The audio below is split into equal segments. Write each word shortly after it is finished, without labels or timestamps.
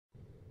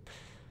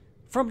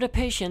From the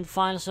patient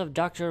files of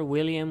Dr.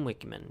 William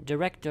Wickman,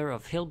 director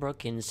of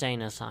Hillbrook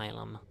Insane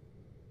Asylum.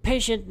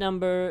 Patient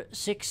number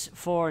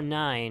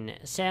 649,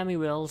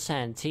 Samuel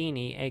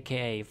Santini,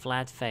 aka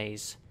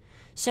Flatface.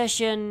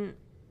 Session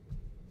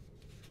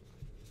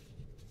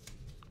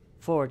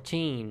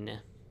 14.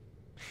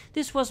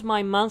 This was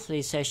my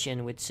monthly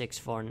session with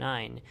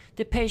 649.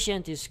 The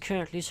patient is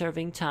currently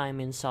serving time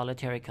in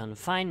solitary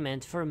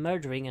confinement for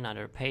murdering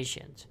another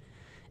patient.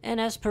 And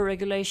as per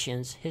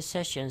regulations, his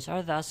sessions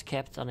are thus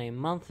kept on a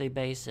monthly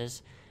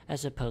basis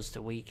as opposed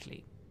to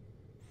weekly.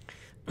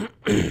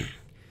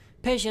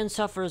 Patient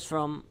suffers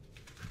from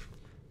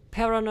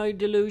paranoid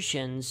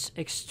delusions,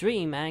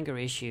 extreme anger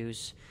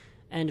issues,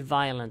 and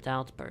violent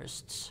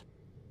outbursts.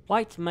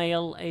 White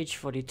male, age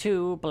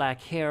 42,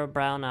 black hair,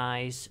 brown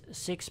eyes,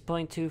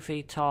 6.2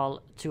 feet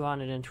tall,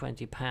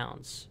 220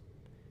 pounds.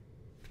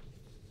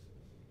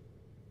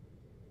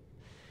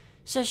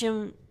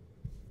 Session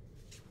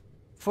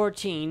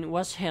 14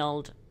 was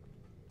held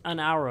an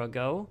hour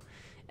ago,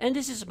 and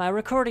this is my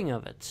recording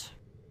of it.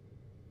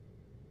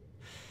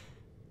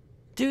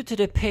 Due to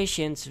the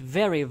patient's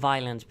very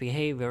violent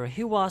behavior,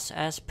 he was,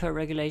 as per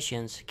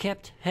regulations,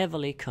 kept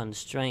heavily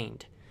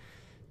constrained.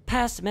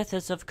 Past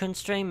methods of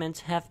constrainment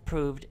have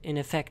proved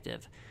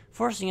ineffective,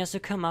 forcing us to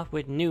come up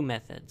with new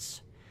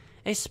methods.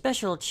 A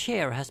special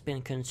chair has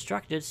been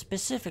constructed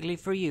specifically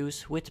for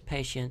use with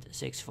patient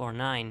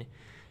 649.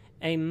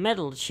 A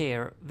metal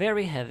chair,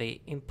 very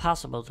heavy,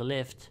 impossible to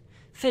lift,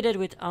 fitted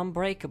with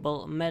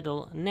unbreakable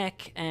metal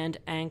neck and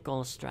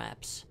ankle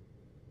straps.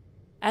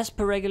 As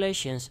per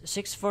regulations,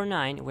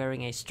 649,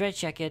 wearing a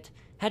straitjacket,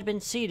 had been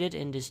seated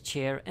in this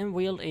chair and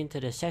wheeled into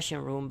the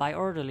session room by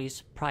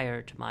orderlies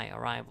prior to my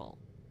arrival.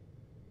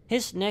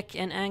 His neck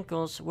and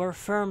ankles were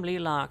firmly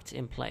locked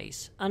in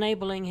place,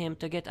 enabling him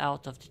to get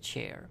out of the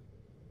chair.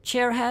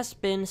 Chair has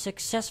been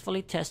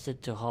successfully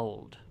tested to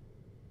hold.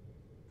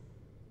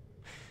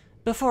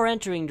 Before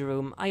entering the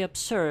room, I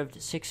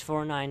observed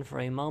 649 for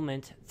a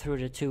moment through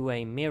the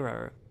two-way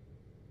mirror.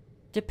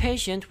 The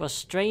patient was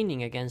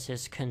straining against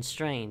his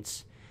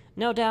constraints.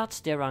 No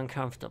doubt they're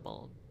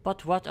uncomfortable,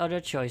 but what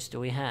other choice do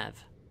we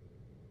have?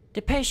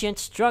 The patient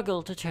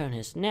struggled to turn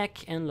his neck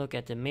and look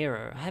at the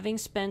mirror. Having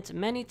spent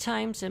many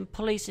times in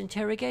police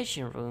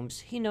interrogation rooms,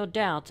 he no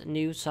doubt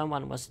knew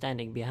someone was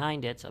standing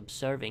behind it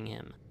observing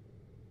him.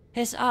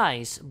 His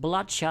eyes,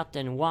 bloodshot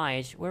and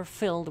wide, were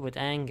filled with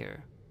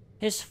anger.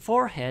 His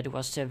forehead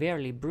was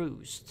severely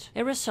bruised,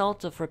 a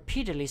result of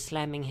repeatedly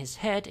slamming his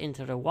head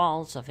into the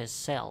walls of his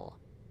cell.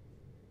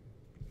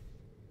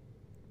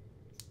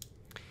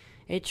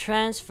 A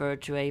transfer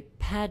to a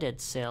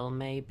padded cell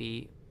may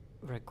be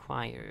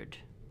required.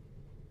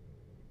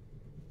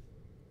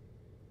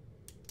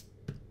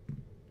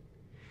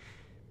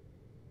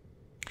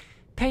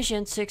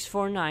 Patient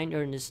 649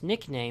 earned his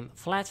nickname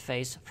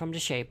Flatface from the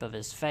shape of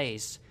his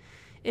face.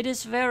 It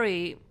is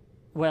very,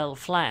 well,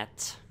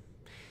 flat.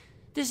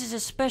 This is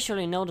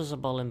especially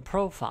noticeable in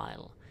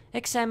profile.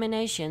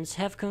 Examinations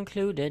have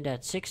concluded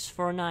that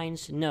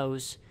 649's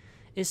nose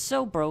is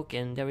so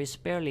broken there is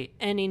barely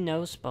any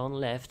nose bone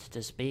left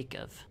to speak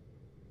of.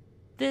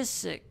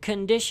 This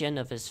condition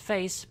of his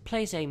face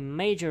plays a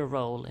major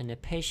role in the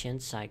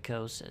patient's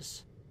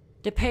psychosis.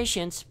 The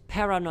patient's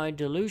paranoid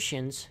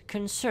delusions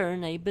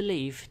concern a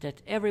belief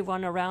that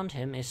everyone around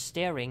him is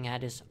staring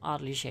at his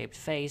oddly shaped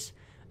face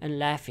and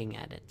laughing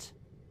at it.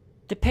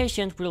 The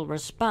patient will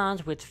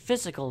respond with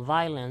physical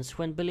violence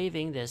when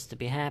believing this to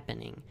be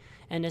happening,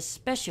 and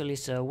especially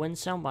so when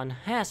someone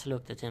has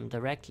looked at him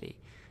directly,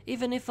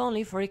 even if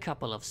only for a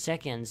couple of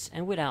seconds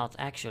and without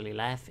actually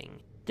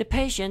laughing. The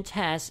patient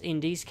has,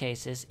 in these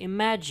cases,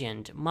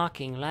 imagined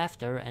mocking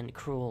laughter and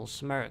cruel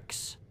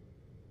smirks.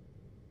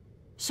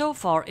 So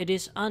far, it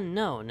is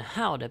unknown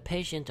how the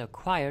patient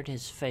acquired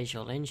his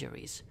facial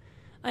injuries.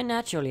 I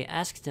naturally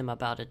asked him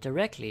about it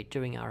directly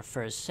during our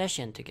first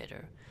session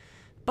together,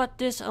 but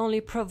this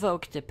only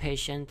provoked the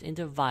patient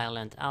into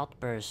violent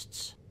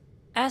outbursts.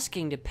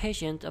 Asking the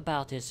patient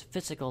about his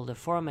physical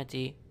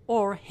deformity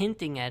or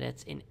hinting at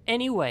it in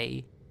any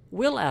way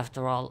will,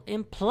 after all,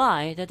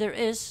 imply that there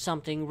is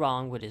something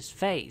wrong with his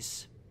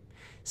face.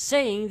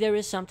 Saying there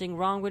is something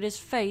wrong with his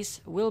face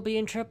will be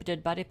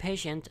interpreted by the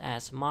patient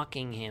as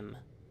mocking him.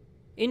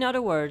 In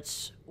other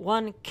words,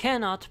 one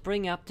cannot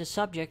bring up the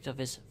subject of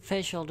his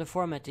facial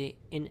deformity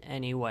in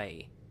any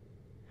way.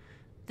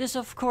 This,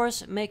 of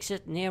course, makes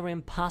it near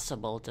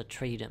impossible to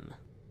treat him.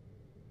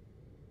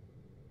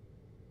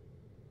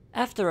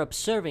 After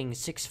observing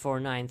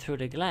 649 through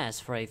the glass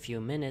for a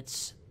few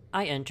minutes,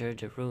 I entered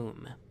the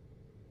room.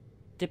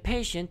 The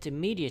patient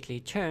immediately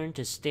turned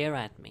to stare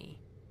at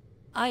me.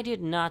 I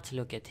did not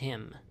look at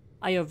him.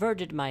 I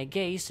averted my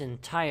gaze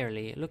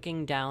entirely,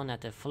 looking down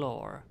at the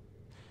floor.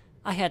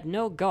 I had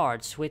no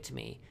guards with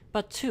me,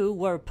 but two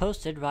were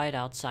posted right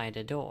outside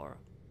the door.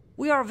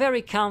 We are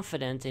very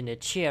confident in the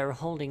chair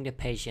holding the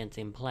patient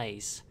in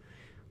place.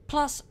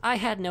 Plus, I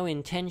had no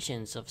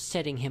intentions of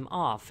setting him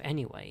off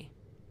anyway.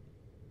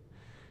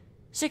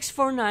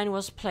 649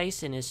 was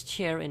placed in his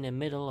chair in the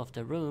middle of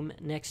the room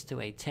next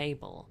to a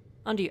table.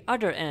 On the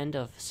other end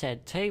of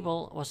said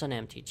table was an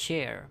empty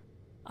chair.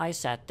 I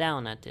sat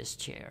down at this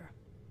chair.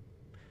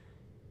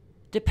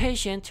 The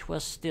patient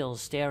was still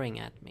staring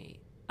at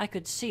me. I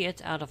could see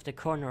it out of the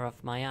corner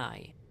of my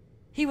eye.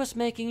 He was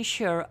making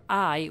sure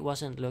I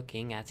wasn't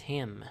looking at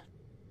him.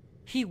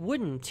 He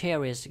wouldn't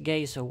tear his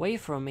gaze away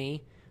from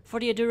me for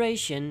the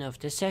duration of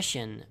the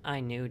session, I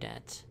knew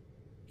that.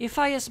 If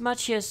I as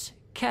much as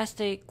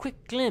cast a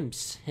quick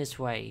glimpse his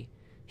way,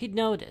 he'd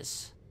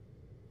notice.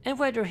 And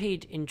whether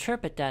he'd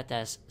interpret that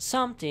as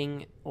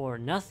something or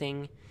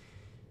nothing,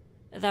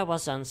 that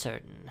was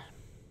uncertain.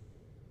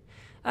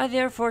 I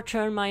therefore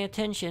turned my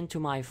attention to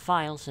my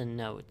files and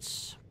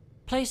notes.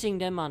 Placing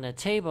them on the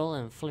table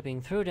and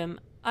flipping through them,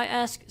 I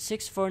asked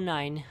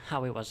 649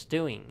 how he was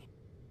doing.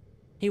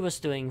 He was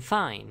doing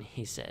fine,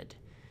 he said,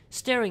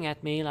 staring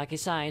at me like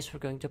his eyes were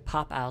going to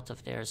pop out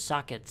of their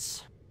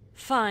sockets.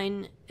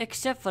 Fine,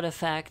 except for the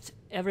fact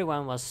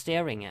everyone was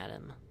staring at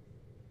him.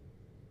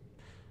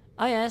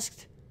 I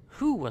asked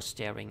who was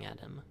staring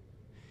at him.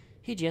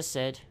 He just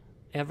said,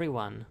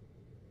 everyone.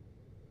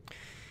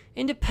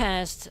 In the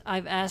past,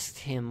 I've asked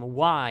him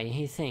why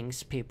he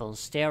thinks people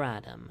stare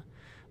at him,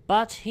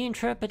 but he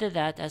interpreted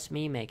that as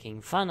me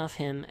making fun of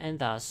him and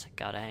thus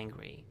got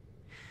angry.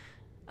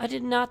 I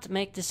did not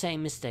make the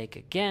same mistake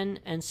again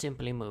and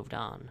simply moved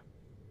on.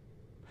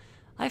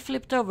 I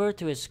flipped over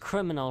to his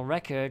criminal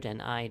record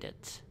and eyed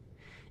it.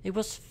 It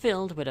was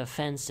filled with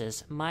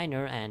offenses,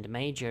 minor and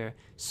major,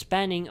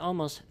 spanning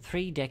almost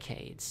 3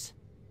 decades.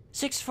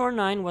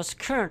 649 was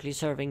currently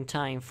serving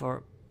time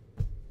for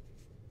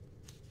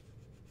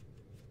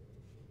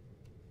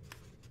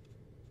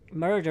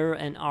murder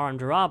and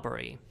armed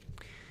robbery,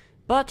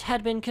 but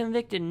had been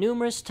convicted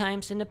numerous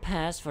times in the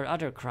past for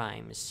other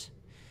crimes.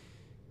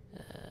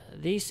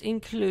 These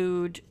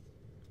include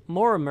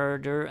more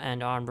murder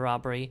and armed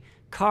robbery,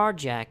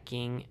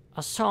 carjacking,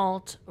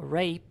 assault,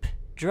 rape,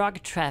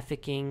 drug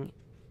trafficking,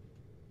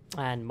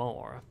 and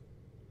more.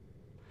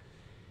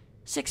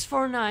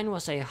 649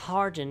 was a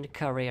hardened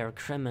career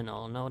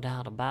criminal, no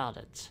doubt about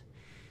it.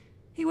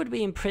 He would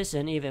be in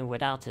prison even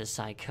without his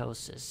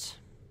psychosis.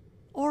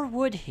 Or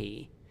would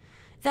he?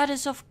 That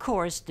is, of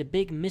course, the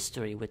big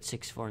mystery with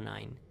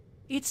 649.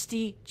 It's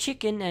the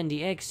chicken and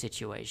the egg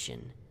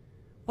situation.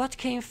 What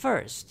came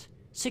first,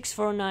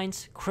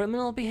 649's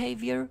criminal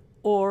behavior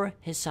or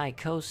his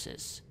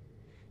psychosis?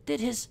 Did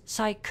his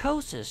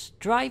psychosis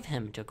drive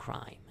him to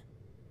crime?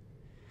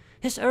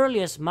 His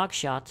earliest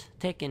mugshot,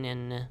 taken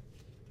in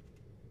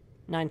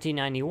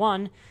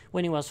 1991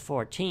 when he was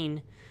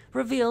 14,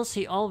 reveals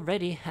he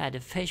already had a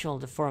facial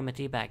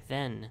deformity back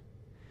then.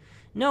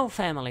 No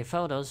family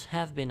photos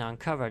have been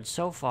uncovered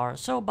so far,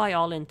 so by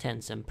all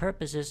intents and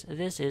purposes,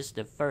 this is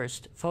the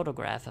first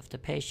photograph of the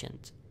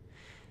patient.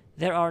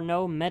 There are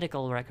no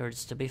medical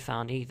records to be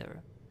found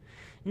either.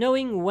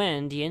 Knowing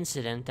when the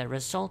incident that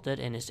resulted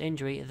in his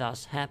injury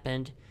thus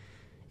happened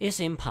is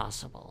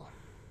impossible.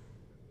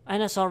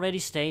 And as already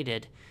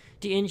stated,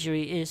 the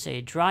injury is a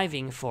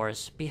driving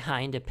force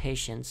behind the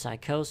patient's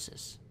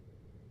psychosis.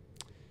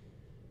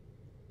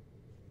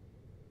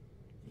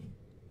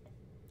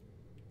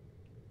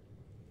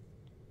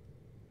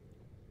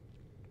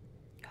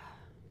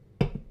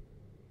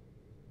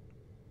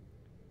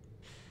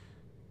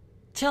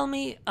 Tell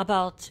me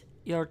about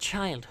your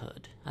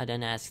childhood, I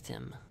then asked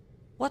him.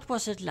 What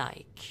was it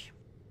like?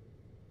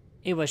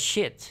 It was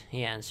shit,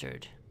 he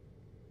answered.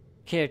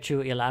 Care to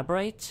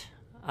elaborate?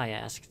 I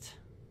asked.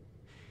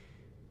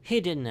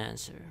 He didn't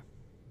answer.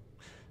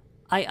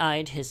 I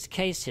eyed his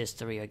case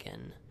history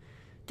again.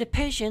 The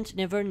patient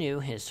never knew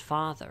his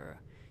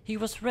father. He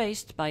was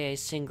raised by a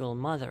single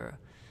mother,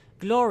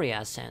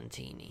 Gloria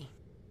Santini.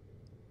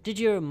 Did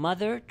your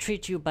mother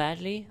treat you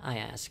badly? I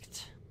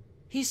asked.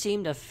 He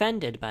seemed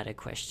offended by the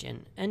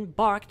question and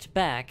barked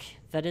back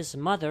that his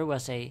mother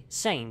was a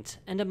saint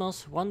and the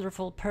most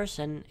wonderful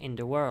person in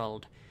the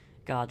world,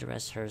 God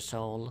rest her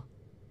soul.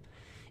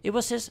 It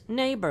was his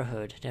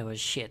neighborhood that was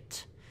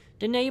shit,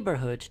 the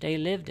neighborhood they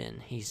lived in,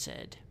 he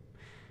said.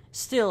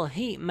 Still,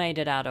 he made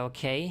it out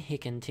okay, he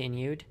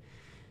continued.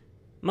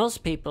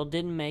 Most people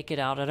didn't make it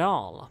out at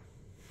all.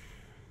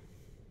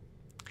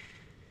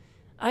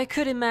 I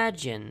could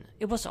imagine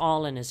it was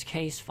all in his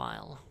case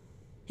file.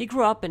 He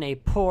grew up in a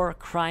poor,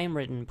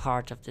 crime-ridden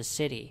part of the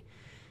city.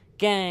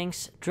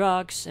 Gangs,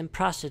 drugs, and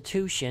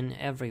prostitution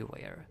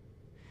everywhere.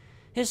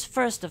 His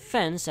first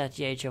offense at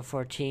the age of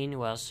 14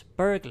 was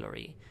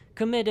burglary,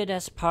 committed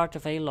as part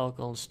of a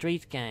local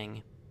street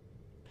gang.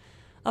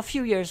 A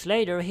few years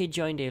later, he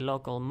joined a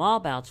local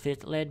mob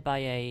outfit led by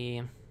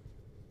a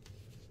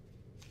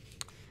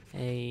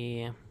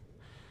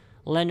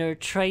Leonard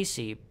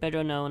Tracy,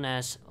 better known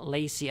as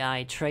Lazy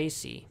Eye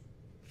Tracy.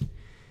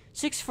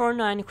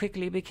 649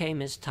 quickly became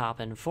his top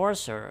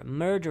enforcer,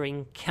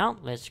 murdering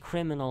countless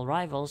criminal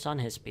rivals on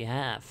his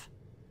behalf.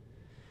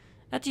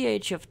 At the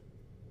age of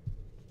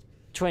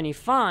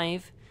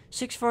 25,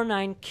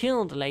 649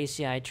 killed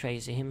Lazy Eye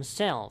Tracy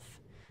himself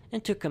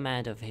and took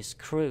command of his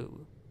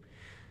crew.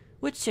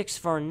 With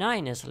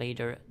 649 as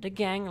leader, the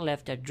gang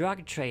left a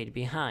drug trade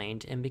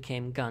behind and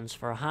became guns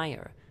for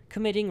hire,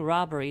 committing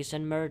robberies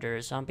and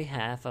murders on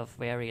behalf of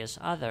various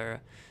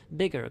other,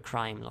 bigger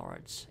crime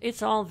lords.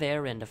 It's all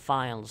there in the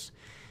files.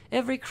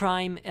 Every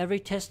crime, every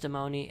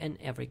testimony, and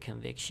every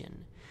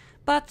conviction.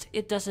 But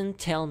it doesn't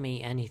tell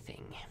me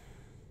anything.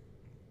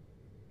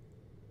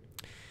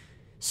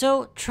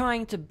 So,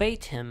 trying to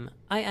bait him,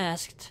 I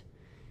asked,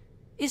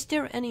 "Is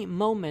there any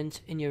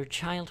moment in your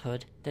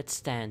childhood that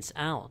stands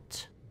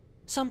out?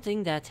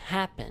 Something that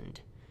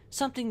happened,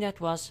 something that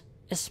was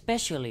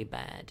especially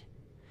bad?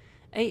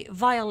 A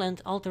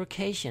violent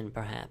altercation,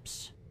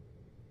 perhaps?"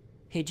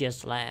 He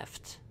just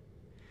laughed.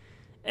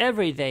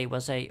 "Every day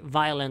was a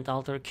violent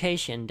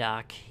altercation,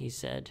 Doc," he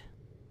said.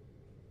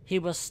 He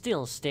was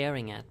still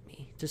staring at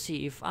me to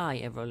see if I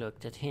ever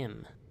looked at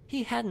him.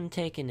 He hadn't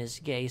taken his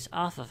gaze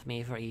off of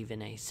me for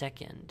even a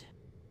second.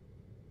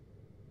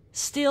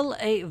 Still,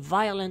 a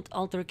violent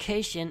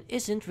altercation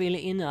isn't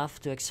really enough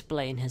to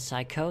explain his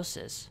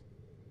psychosis.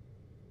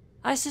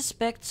 I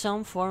suspect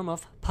some form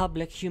of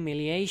public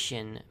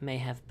humiliation may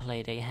have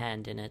played a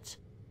hand in it.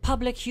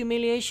 Public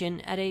humiliation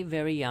at a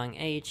very young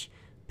age,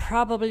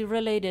 probably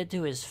related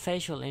to his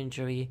facial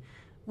injury,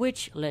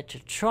 which led to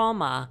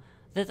trauma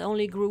that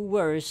only grew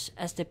worse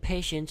as the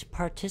patient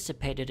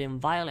participated in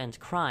violent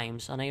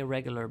crimes on a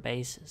regular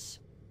basis.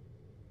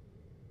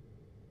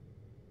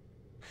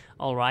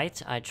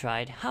 "Alright," I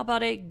tried, "how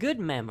about a good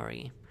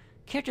memory?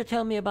 Care to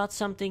tell me about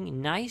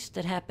something nice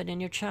that happened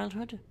in your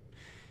childhood?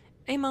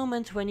 A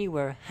moment when you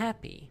were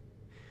happy.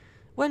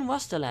 When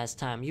was the last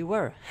time you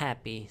were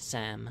happy,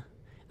 Sam?"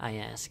 I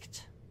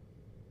asked.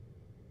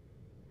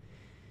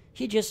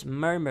 He just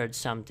murmured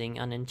something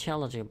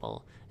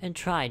unintelligible and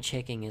tried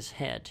shaking his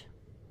head.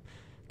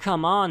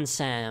 "Come on,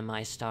 Sam,"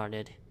 I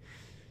started.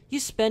 "You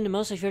spend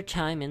most of your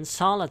time in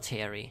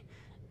solitary.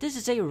 This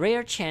is a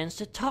rare chance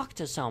to talk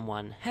to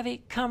someone, have a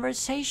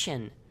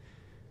conversation.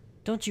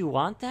 Don't you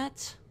want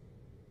that?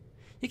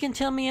 You can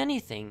tell me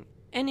anything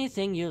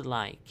you'd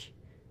like."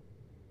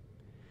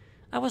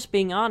 I was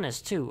being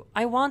honest, too.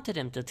 I wanted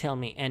him to tell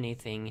me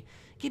anything,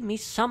 give me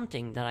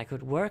something that I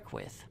could work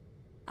with.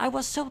 I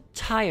was so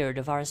tired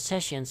of our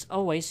sessions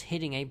always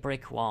hitting a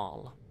brick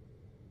wall.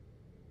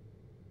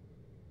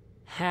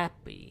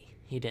 "Happy,"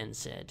 he then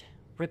said,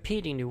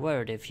 repeating the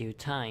word a few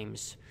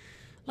times,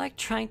 like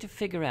trying to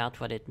figure out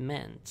what it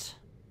meant.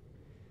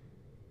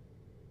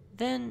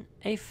 Then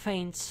a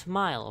faint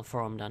smile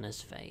formed on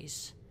his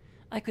face.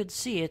 I could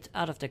see it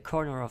out of the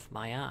corner of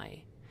my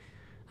eye.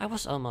 I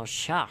was almost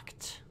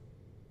shocked.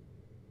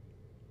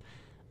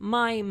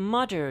 "My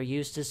mother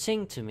used to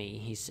sing to me,"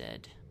 he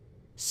said.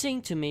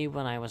 "Sing to me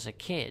when I was a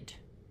kid."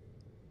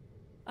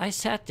 I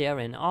sat there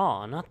in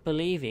awe, not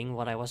believing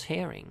what I was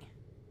hearing.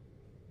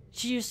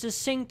 "She used to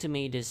sing to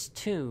me this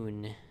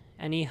tune,"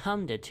 and he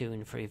hummed the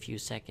tune for a few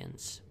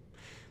seconds.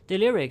 The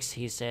lyrics,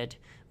 he said,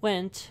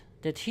 went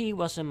that he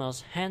was the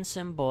most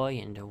handsome boy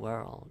in the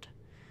world.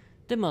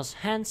 The most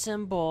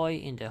handsome boy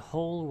in the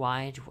whole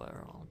wide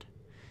world.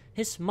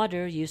 His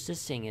mother used to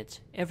sing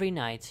it every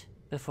night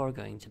before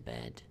going to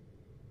bed.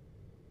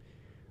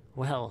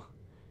 Well,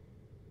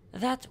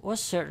 that was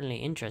certainly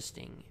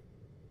interesting.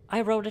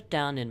 I wrote it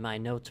down in my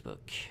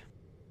notebook.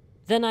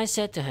 Then I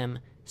said to him,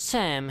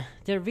 "Sam,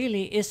 there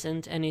really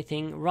isn't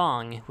anything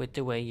wrong with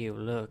the way you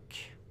look."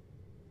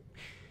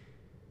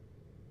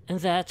 And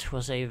that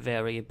was a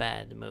very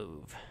bad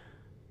move.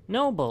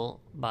 Noble,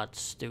 but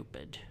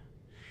stupid.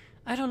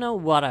 I don't know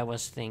what I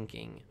was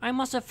thinking. I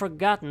must have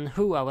forgotten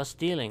who I was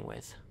dealing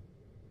with.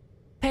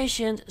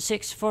 Patient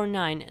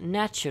 649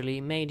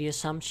 naturally made the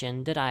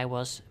assumption that I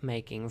was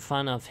making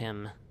fun of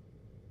him.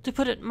 To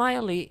put it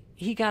mildly,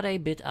 he got a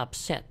bit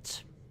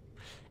upset.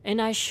 And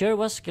I sure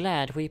was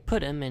glad we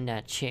put him in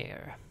that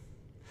chair.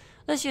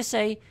 Let's just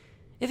say,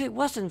 if it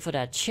wasn't for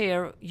that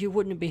chair, you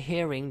wouldn't be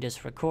hearing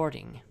this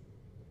recording.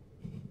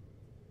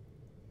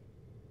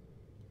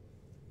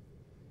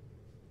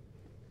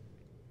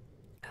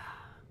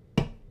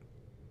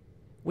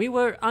 We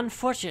were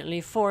unfortunately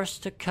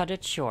forced to cut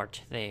it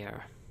short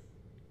there.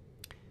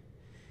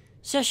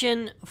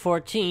 Session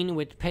 14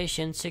 with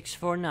patient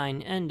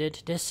 649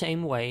 ended the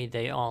same way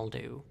they all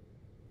do.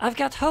 I've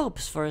got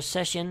hopes for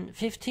session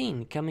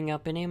 15 coming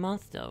up in a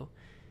month though,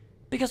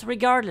 because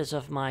regardless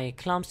of my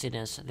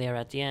clumsiness there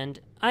at the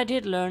end, I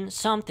did learn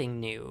something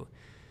new,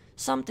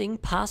 something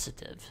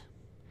positive.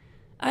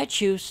 I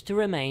choose to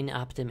remain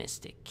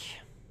optimistic.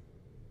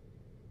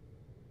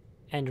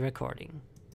 End recording.